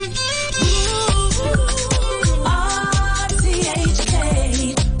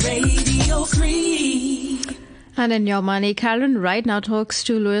And in Your Money, Carolyn Wright now talks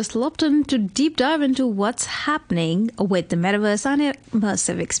to Lewis Lupton to deep dive into what's happening with the Metaverse and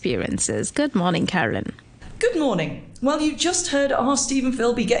immersive experiences. Good morning, Carolyn. Good morning. Well, you just heard our Stephen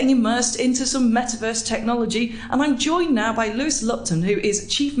Philby getting immersed into some Metaverse technology, and I'm joined now by Lewis Lupton, who is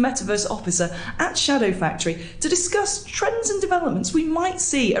Chief Metaverse Officer at Shadow Factory, to discuss trends and developments we might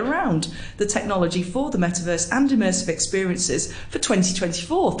see around the technology for the Metaverse and immersive experiences for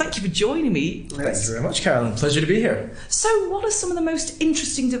 2024. Thank you for joining me, Lewis. Thank you very much, Carolyn. Pleasure to be here. So what are some of the most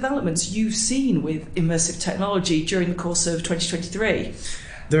interesting developments you've seen with immersive technology during the course of 2023?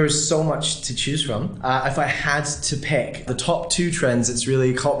 There's so much to choose from. If I had to pick the top two trends, it's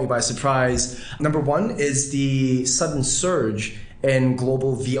really caught me by surprise. Number one is the sudden surge in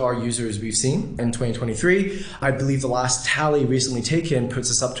global VR users we've seen in 2023. I believe the last tally recently taken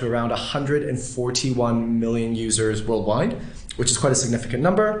puts us up to around 141 million users worldwide, which is quite a significant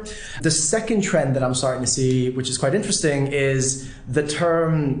number. The second trend that I'm starting to see, which is quite interesting, is the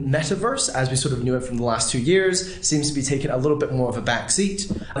term metaverse, as we sort of knew it from the last 2 years, seems to be taking a little bit more of a backseat.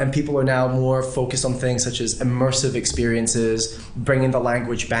 And people are now more focused on things such as immersive experiences, bringing the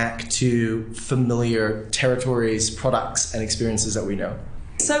language back to familiar territories, products, and experiences that we know.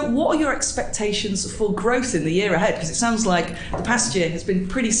 So what are your expectations for growth in the year ahead? Because it sounds like the past year has been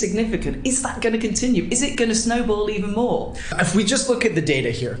pretty significant. Is that going to continue? Is it going to snowball even more? If we just look at the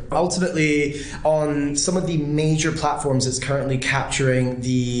data here, ultimately on some of the major platforms that's currently capturing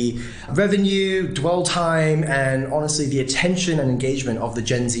the revenue, dwell time, and honestly the attention and engagement of the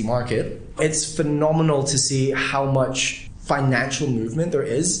Gen Z market, it's phenomenal to see how much financial movement there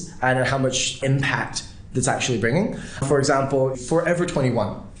is and how much impact that's actually bringing. For example, Forever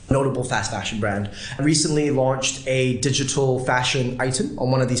 21, notable fast fashion brand, recently launched a digital fashion item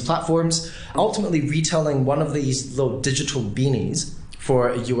on one of these platforms, ultimately retailing one of these little digital beanies for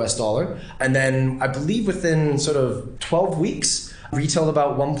 $1. And then I believe within sort of 12 weeks, retailed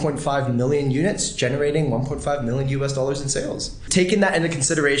about 1.5 million units, generating $1.5 million in sales. Taking that into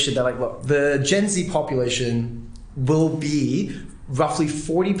consideration that, like, look, the Gen Z population will be roughly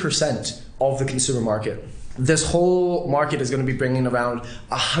 40% of the consumer market. This whole market is going to be bringing around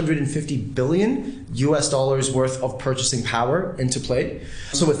 $150 billion worth of purchasing power into play.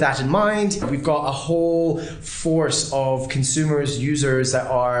 So with that in mind, we've got a whole force of consumers, users that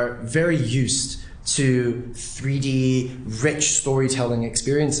are very used to 3D rich storytelling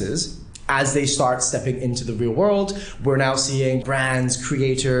experiences. As they start stepping into the real world, we're now seeing brands,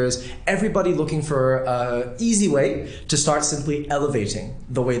 creators, everybody looking for an easy way to start simply elevating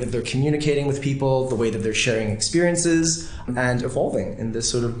the way that they're communicating with people, the way that they're sharing experiences, and evolving in this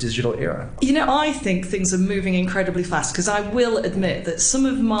sort of digital era. You know, I think things are moving incredibly fast, because I will admit that some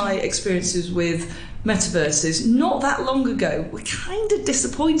of my experiences with metaverses not that long ago were kind of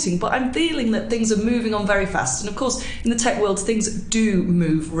disappointing, but I'm feeling that things are moving on very fast. And of course, in the tech world, things do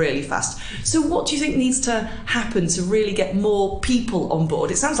move really fast. So what do you think needs to happen to really get more people on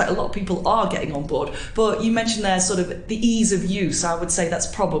board? It sounds like a lot of people are getting on board, but you mentioned there sort of the ease of use. I would say that's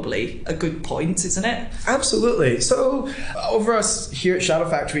probably a good point, isn't it? Absolutely. So over us here at Shadow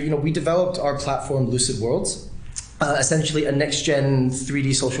Factory, we developed our platform Lucid Worlds. Essentially a next-gen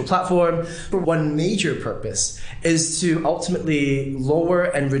 3D social platform. One major purpose is to ultimately lower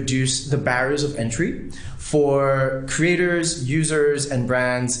and reduce the barriers of entry for creators, users, and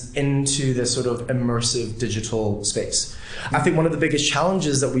brands into this sort of immersive digital space. I think one of the biggest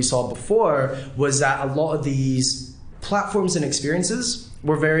challenges that we saw before was that a lot of these platforms and experiences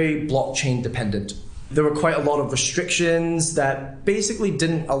were very blockchain dependent. There were quite a lot of restrictions that basically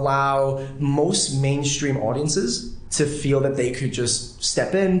didn't allow most mainstream audiences to feel that they could just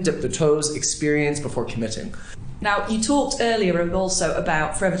step in, dip their toes, experience before committing. Now, you talked earlier also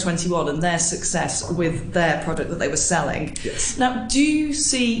about Forever 21 and their success with their product that they were selling. Yes. Now, do you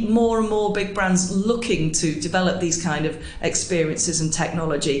see more and more big brands looking to develop these kind of experiences and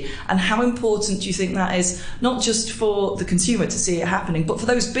technology? And how important do you think that is, not just for the consumer to see it happening, but for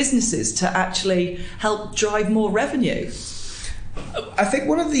those businesses to actually help drive more revenue? I think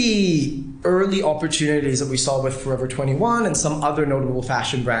one of the early opportunities that we saw with Forever 21 and some other notable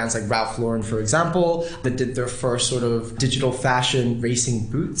fashion brands like Ralph Lauren, for example, that did their first sort of digital fashion racing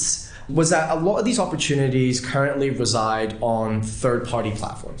boots, was that a lot of these opportunities currently reside on third-party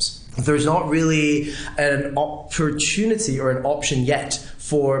platforms. There's not really an opportunity or an option yet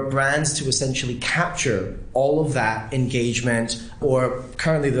for brands to essentially capture all of that engagement, or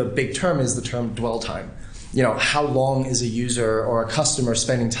currently the big term is the term dwell time. How long is a user or a customer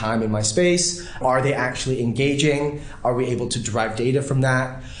spending time in my space? Are they actually engaging? Are we able to derive data from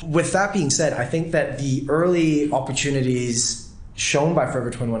that? With that being said, I think that the early opportunities shown by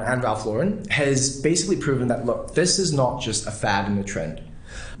Forever 21 and Ralph Lauren has basically proven that, look, this is not just a fad and a trend.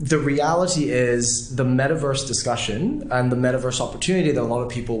 The reality is the metaverse discussion and the metaverse opportunity that a lot of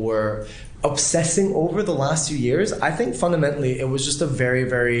people were obsessing over the last few years, I think fundamentally it was just a very,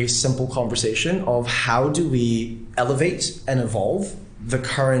 very simple conversation of how do we elevate and evolve the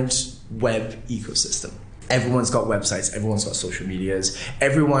current web ecosystem. Everyone's got websites, everyone's got social medias,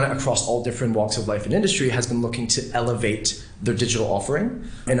 everyone across all different walks of life and industry has been looking to elevate their digital offering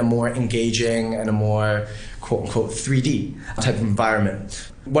in a more engaging and a more quote unquote 3D type of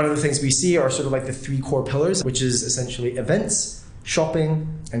environment. One of the things we see are sort of like the three core pillars, which is essentially events,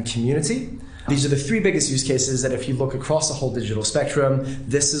 shopping, and community. These are the three biggest use cases that if you look across the whole digital spectrum,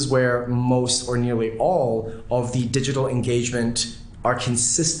 this is where most or nearly all of the digital engagement are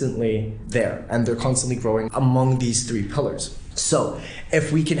consistently there, and they're constantly growing among these three pillars. So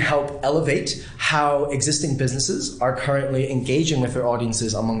if we can help elevate how existing businesses are currently engaging with their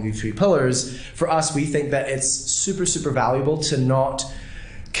audiences among these three pillars, for us, we think that it's super, super valuable to not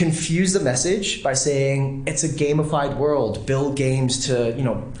confuse the message by saying it's a gamified world, build games to,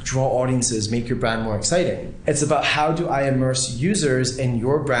 draw audiences, make your brand more exciting. It's about how do I immerse users in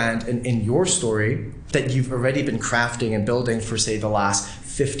your brand and in your story that you've already been crafting and building for, say, the last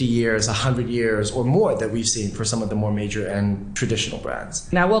 50 years, 100 years or more that we've seen for some of the more major and traditional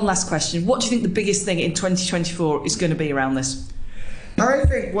brands. Now, one last question. What do you think the biggest thing in 2024 is going to be around this? I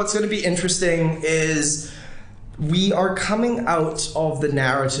think what's going to be interesting is we are coming out of the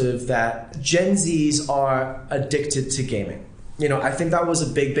narrative that Gen Zs are addicted to gaming. I think that was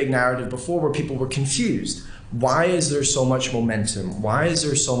a big, big narrative before where people were confused. Why is there so much momentum? Why is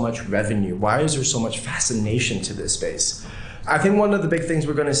there so much revenue? Why is there so much fascination to this space? I think one of the big things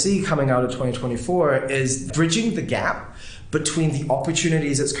we're going to see coming out of 2024 is bridging the gap between the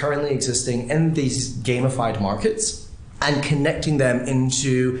opportunities that's currently existing in these gamified markets and connecting them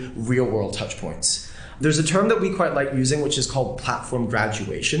into real-world touchpoints. There's a term that we quite like using, which is called platform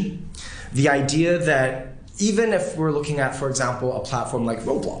graduation. The idea that even if we're looking at, for example, a platform like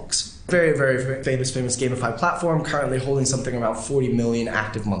Roblox, very, very famous gamified platform, currently holding something around 40 million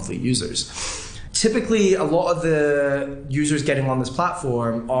active monthly users. Typically, a lot of the users getting on this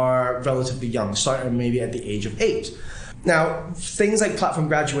platform are relatively young, starting maybe at the age of 8. Now, things like platform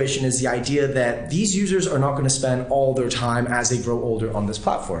graduation is the idea that these users are not going to spend all their time as they grow older on this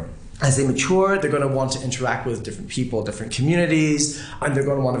platform. As they mature, they're going to want to interact with different people, different communities, and they're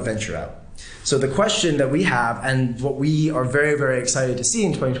going to want to venture out. So the question that we have, and what we are very, very excited to see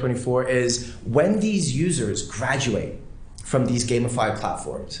in 2024, is when these users graduate from these gamified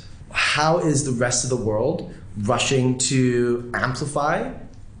platforms, how is the rest of the world rushing to amplify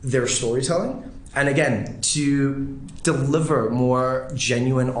their storytelling? And again, to deliver more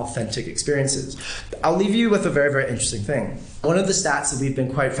genuine, authentic experiences. I'll leave you with a very, very interesting thing. One of the stats that we've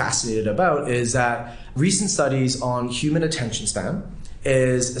been quite fascinated about is that recent studies on human attention span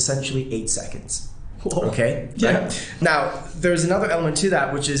is essentially 8 seconds. Whoa. Okay? Yeah. Right? Now, there's another element to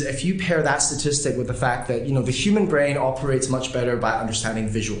that, which is if you pair that statistic with the fact that, the human brain operates much better by understanding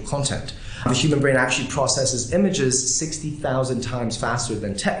visual content. The human brain actually processes images 60,000 times faster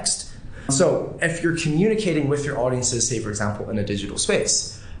than text. So if you're communicating with your audiences, say, for example, in a digital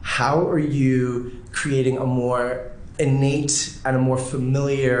space, how are you creating a more innate and a more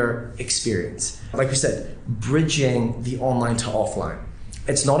familiar experience? Like we said, bridging the online to offline.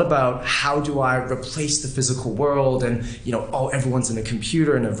 It's not about how do I replace the physical world and, everyone's in a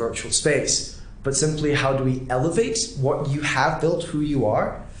computer in a virtual space, but simply how do we elevate what you have built, who you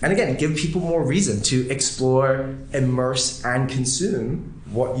are, and again, give people more reason to explore, immerse, and consume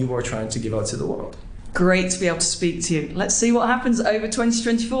what you are trying to give out to the world. Great to be able to speak to you. Let's see what happens over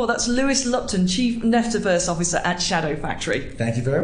 2024. That's Lewis Lupton, Chief Metaverse Officer at Shadow Factory. Thank you very much.